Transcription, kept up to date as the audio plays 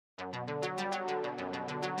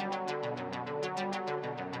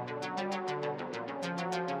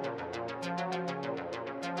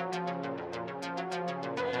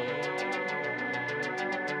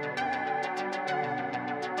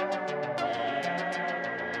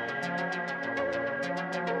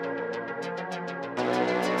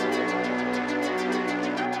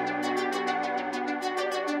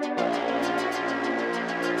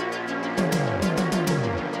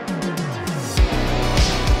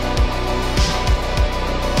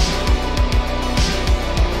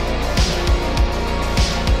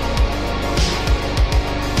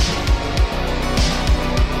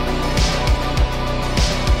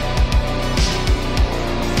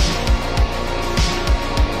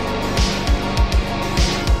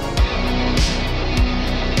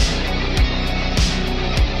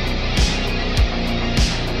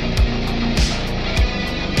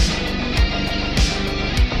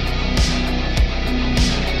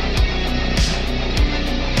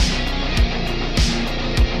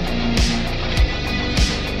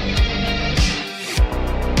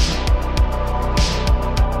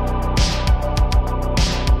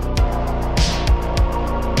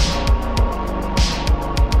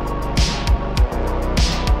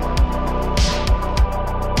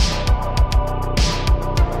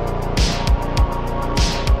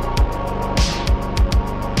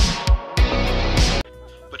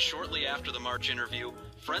Interview,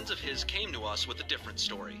 friends of his came to us with a different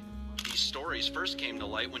story. These stories first came to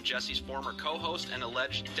light when Jesse's former co-host and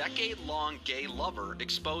alleged decade-long gay lover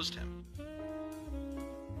exposed him.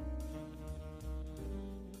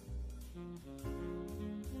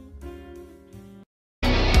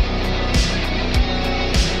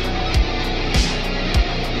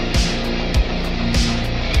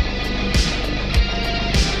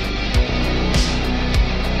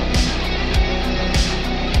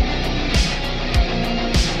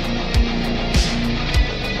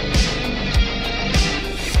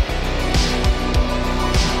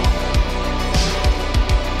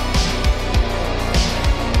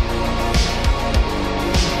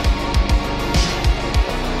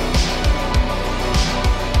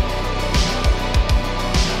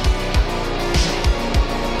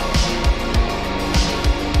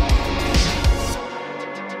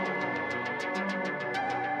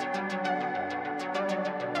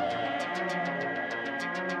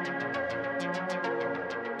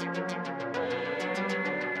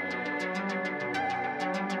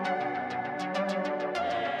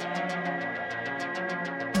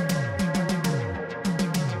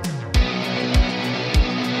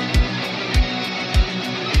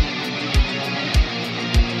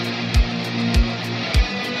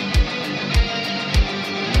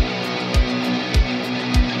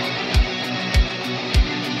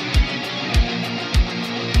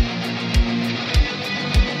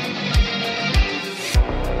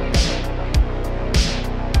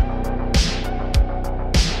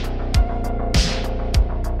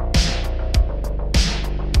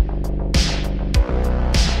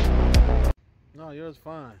 Yours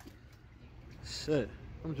fine. Shit.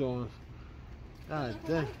 I'm doing. God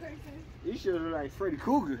damn. You should look like Freddy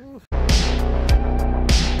Krueger.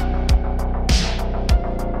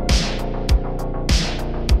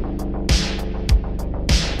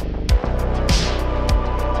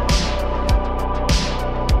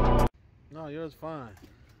 No, yours fine.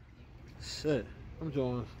 Shit. I'm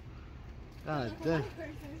doing. God damn.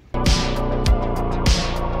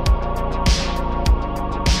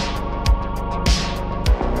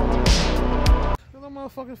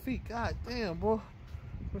 Motherfucking feet, god damn, boy.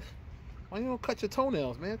 Why you don't cut your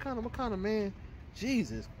toenails, man? What kind of man?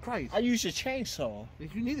 Jesus Christ! I use a chainsaw.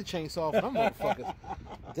 If you need a chainsaw for them motherfuckers,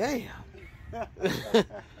 damn.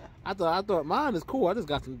 I thought mine is cool.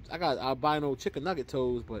 I got albino chicken nugget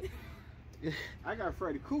toes, but I got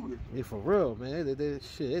Freddy Krueger. Yeah, for real, man. They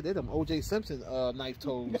them O.J. Simpson knife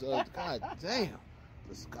toes. God damn,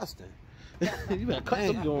 disgusting. You better cut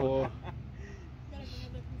them, boy.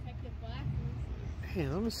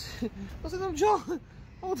 Man, let me see. What's it? I'm John.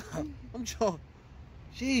 Hold up. I'm John.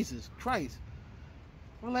 Jesus Christ.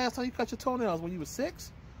 When the last time you cut your toenails? When you were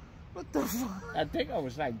 6? What the fuck? I think I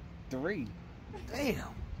was like 3. Damn.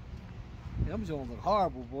 Man, I'm John look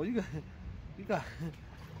horrible, boy. You got.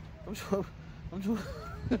 I'm John.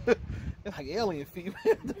 It's like alien feet, man.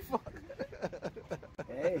 What the fuck?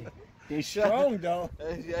 Hey, they strong though.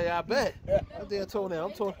 Yeah, I bet. That damn toenail.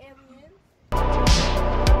 I'm talking.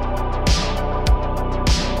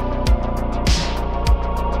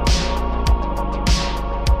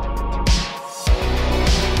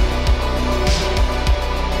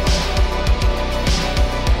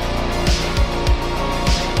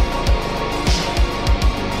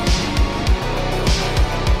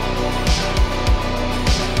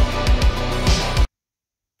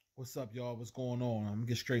 What's up, y'all? What's going on? I'm gonna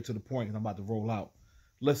get straight to the point because I'm about to roll out.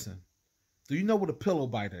 Listen, do you know what a pillow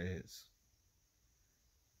biter is?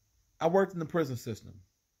 I worked in the prison system,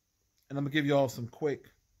 and I'm gonna give y'all some quick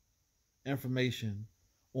information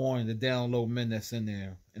on the down low men that's in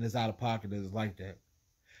there and is out of pocket that is like that.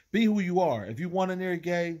 Be who you are. If you want in there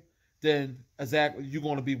gay, then exactly you're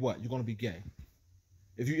gonna be what? You're gonna be gay.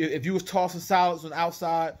 If you was tossing salads on the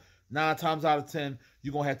outside, 9 times out of 10,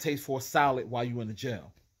 you're gonna have taste for a salad while you in the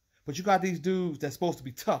jail. But you got these dudes that's supposed to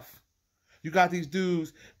be tough. You got these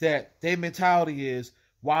dudes that their mentality is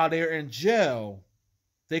while they're in jail,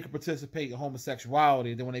 they can participate in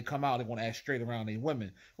homosexuality. And then when they come out, they're going to act straight around their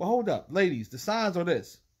women. Well, hold up. Ladies, the signs are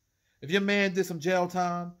this. If your man did some jail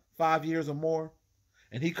time, 5 years or more,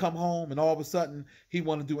 and he come home and all of a sudden he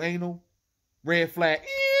want to do anal, red flag,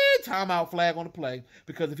 timeout flag on the play.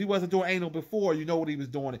 Because if he wasn't doing anal before, you know what he was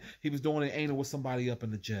doing. He was doing an anal with somebody up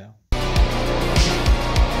in the jail.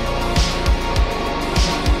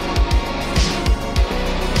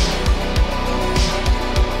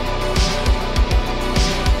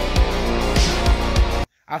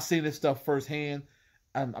 I've seen this stuff firsthand.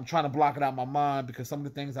 I'm trying to block it out of my mind because some of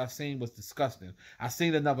the things I've seen was disgusting. I've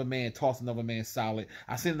seen another man toss another man salad.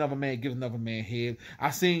 I've seen another man give another man head.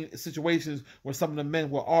 I've seen situations where some of the men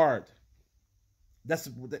were art. That's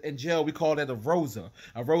in jail. We call that a rosa.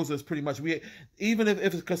 A rosa is pretty much even if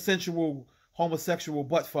it's consensual homosexual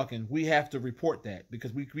butt fucking, we have to report that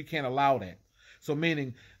because we can't allow that. So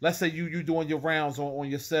meaning, let's say you doing your rounds on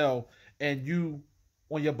your cell and you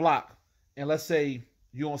on your block, and let's say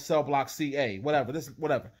you on cell block CA, whatever.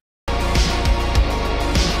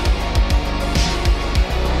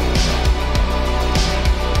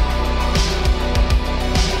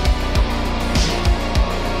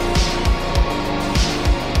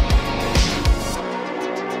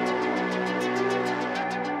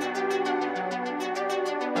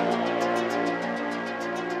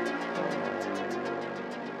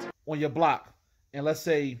 On your block, and let's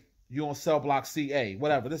say you on cell block CA,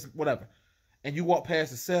 whatever. And you walk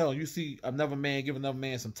past the cell and you see another man give another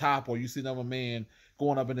man some top, or you see another man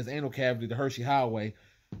going up in his anal cavity, the Hershey Highway,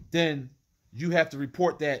 then you have to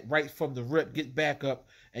report that right from the rip, get back up,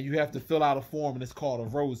 and you have to fill out a form, and it's called a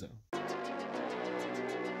ROSA.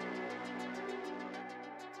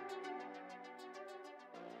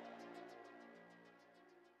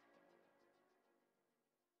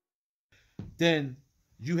 Then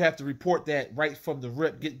you have to report that right from the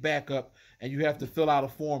rip, get back up, and you have to fill out a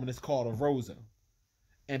form, and it's called a ROSA.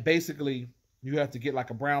 And basically, you have to get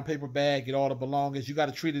like a brown paper bag, get all the belongings. You got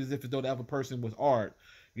to treat it as if though the other person was art.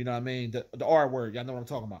 You know what I mean? The R word, y'all know what I'm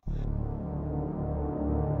talking about.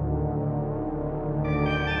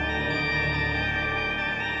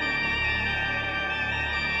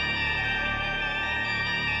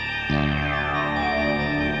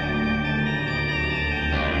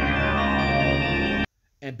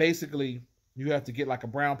 And basically, you have to get like a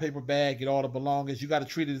brown paper bag, get all the belongings. You got to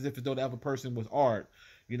treat it as if though the other person was art.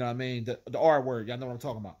 You know what I mean? The R word, y'all know what I'm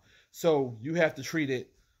talking about. So you have to treat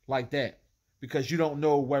it like that because you don't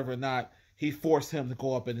know whether or not he forced him to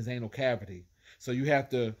go up in his anal cavity. So you have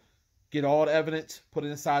to get all the evidence, put it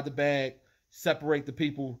inside the bag, separate the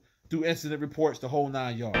people, do incident reports, the whole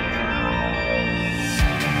 9 yards.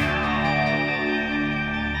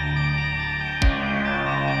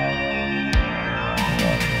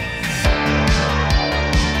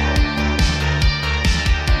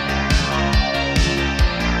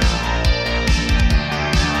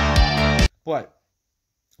 But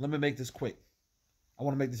let me make this quick. I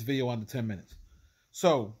want to make this video under 10 minutes.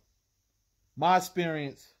 So, my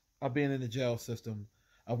experience of being in the jail system,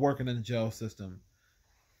 of working in the jail system,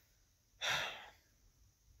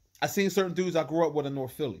 I seen certain dudes I grew up with in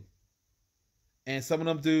North Philly. And some of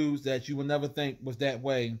them dudes that you would never think was that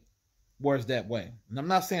way, was that way. And I'm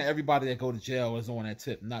not saying everybody that go to jail is on that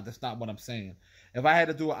tip. That's not what I'm saying. If I had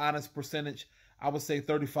to do an honest percentage, I would say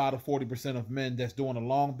 35 to 40% of men that's doing a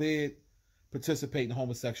long bid participate in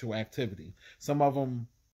homosexual activity. Some of them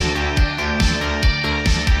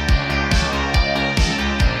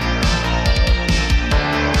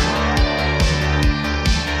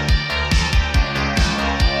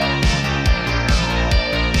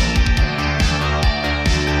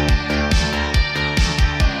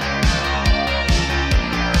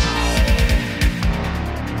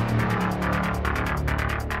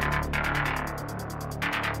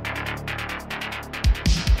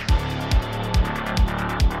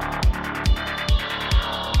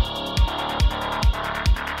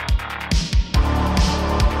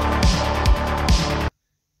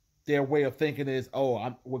their way of thinking is,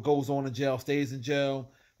 what goes on in jail stays in jail.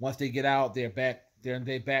 Once they get out, they're back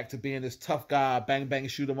they back to being this tough guy, bang bang,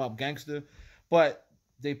 shoot 'em up gangster, but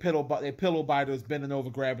they pillow biters bending over,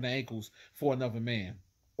 grabbing the ankles for another man,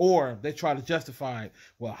 or they try to justify it.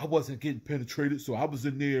 Well, I wasn't getting penetrated, so I was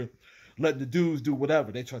in there letting the dudes do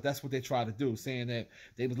whatever. That's what they try to do, saying that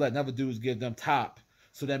they was letting other dudes give them top,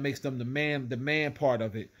 so that makes them the man part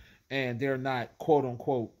of it, and they're not quote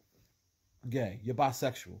unquote gay. You're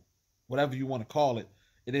bisexual, whatever you want to call it.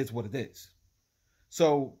 It is what it is.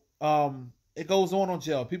 So it goes on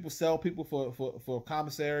jail. People sell people for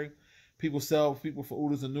commissary. People sell people for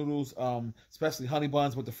oodles and noodles, especially honey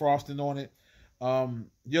buns with the frosting on it.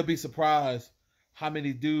 You'll be surprised how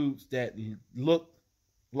many dudes that look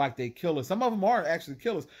like they killers. Some of them are actually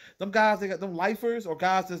killers. Them guys, they got them lifers or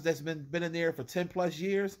guys that's been in there for 10 plus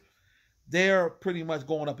years. They're pretty much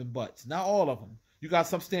going up in butts. Not all of them. You got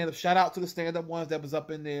some stand-up. Shout out to the stand-up ones that was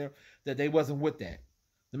up in there that they wasn't with that.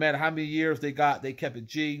 No matter how many years they got, they kept it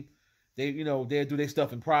G. They do their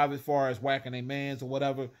stuff in private as far as whacking their mans or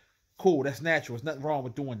whatever. Cool, that's natural. There's nothing wrong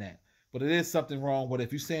with doing that. But it is something wrong with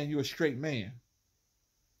if you're saying you're a straight man,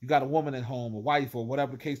 you got a woman at home, a wife, or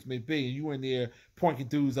whatever the case may be, and you in there pointing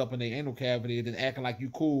dudes up in their anal cavity and then acting like you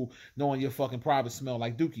cool, knowing your fucking private smell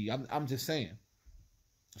like dookie. I'm just saying.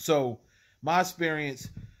 So my experience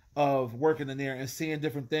of working in there and seeing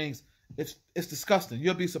different things, it's disgusting.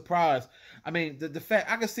 You'll be surprised. I mean, the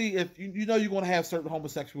fact, I can see if you're going to have certain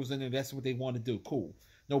homosexuals in there, that's what they want to do. Cool.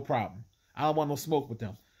 No problem. I don't want no smoke with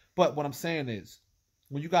them. But what I'm saying is,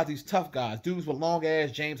 when you got these tough guys, dudes with long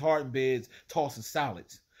ass James Harden beards tossing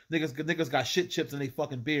salads, niggas got shit chips in their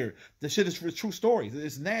fucking beard. The shit is for true stories.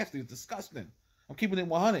 It's nasty. It's disgusting. I'm keeping it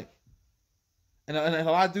 100. And a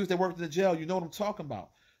lot of dudes that worked in the jail, you know what I'm talking about.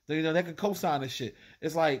 They can co-sign this shit.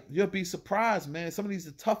 It's like, you'll be surprised, man. Some of these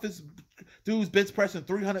the toughest dudes bench pressing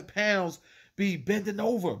 300 pounds be bending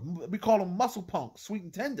over. We call them muscle punks, sweet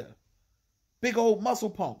and tender. Big old muscle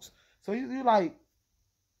punks. So you're like,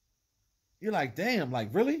 damn,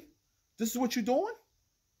 like, really? This is what you're doing?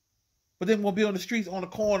 But then we'll be on the streets, on the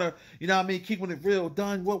corner, you know what I mean, keeping it real,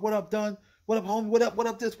 done. What up, done? What up, homie? What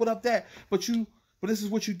up this? What up that? But this is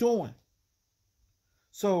what you're doing.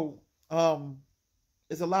 So,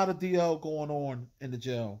 there's a lot of DL going on in the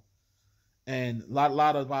jail. And a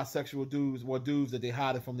lot of bisexual dudes or dudes that they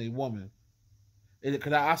hide it from their woman.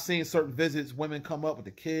 Because I've seen certain visits, women come up with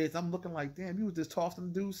the kids. I'm looking like, damn, you was just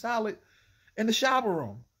tossing the dude salad in the shower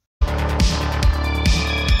room.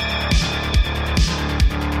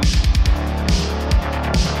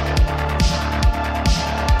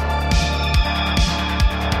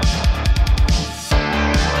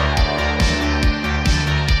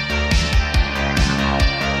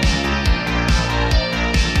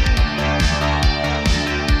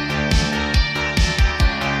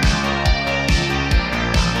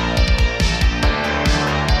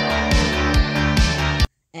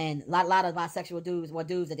 And a lot of bisexual dudes or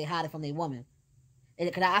dudes that they hide it from their woman.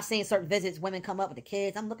 Because I've seen certain visits, women come up with the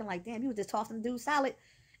kids. I'm looking like, damn, you was just tossing the dude salad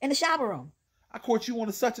in the shower room. I caught you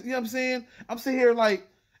on such a, you know what I'm saying? I'm sitting here like,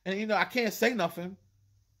 and I can't say nothing,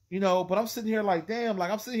 but I'm sitting here like, damn,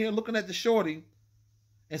 like I'm sitting here looking at the shorty,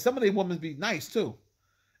 and some of these women be nice too.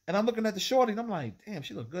 And I'm looking at the shorty, and I'm like, damn,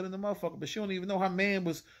 she look good in the motherfucker, but she don't even know her man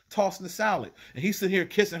was tossing the salad. And he's sitting here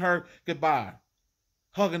kissing her goodbye,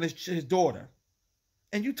 hugging his daughter.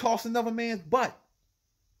 And you toss another man's butt.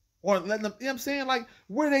 Or letting them, you know what I'm saying? Like,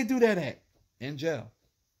 where do they do that at? In jail.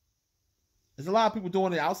 There's a lot of people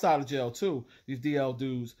doing it outside of jail too, these DL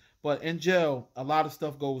dudes. But in jail, a lot of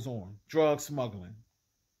stuff goes on. Drug smuggling.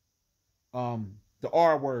 The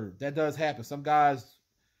R word, that does happen. Some guys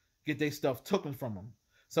get their stuff taken from them.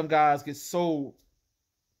 Some guys get sold.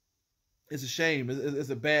 It's a shame. It's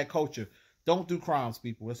a bad culture. Don't do crimes,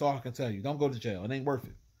 people. That's all I can tell you. Don't go to jail. It ain't worth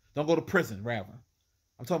it. Don't go to prison, rather.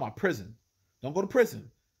 I'm talking about prison. Don't go to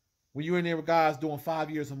prison when you're in there with guys doing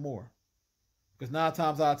 5 years or more. Because 9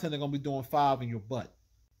 times out of 10, they're going to be doing 5 in your butt.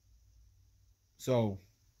 So,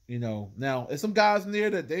 now, there's some guys in there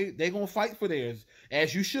that they going to fight for theirs,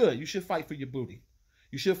 as you should. You should fight for your booty.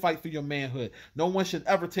 You should fight for your manhood. No one should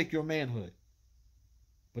ever take your manhood.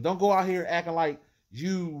 But don't go out here acting like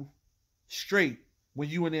you straight when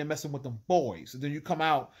you in there messing with them boys. And then you come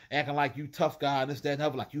out acting like you tough guy and this, that, and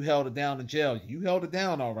other, like you held it down in jail. You held it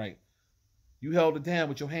down all right. You held it down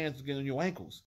with your hands getting on your ankles.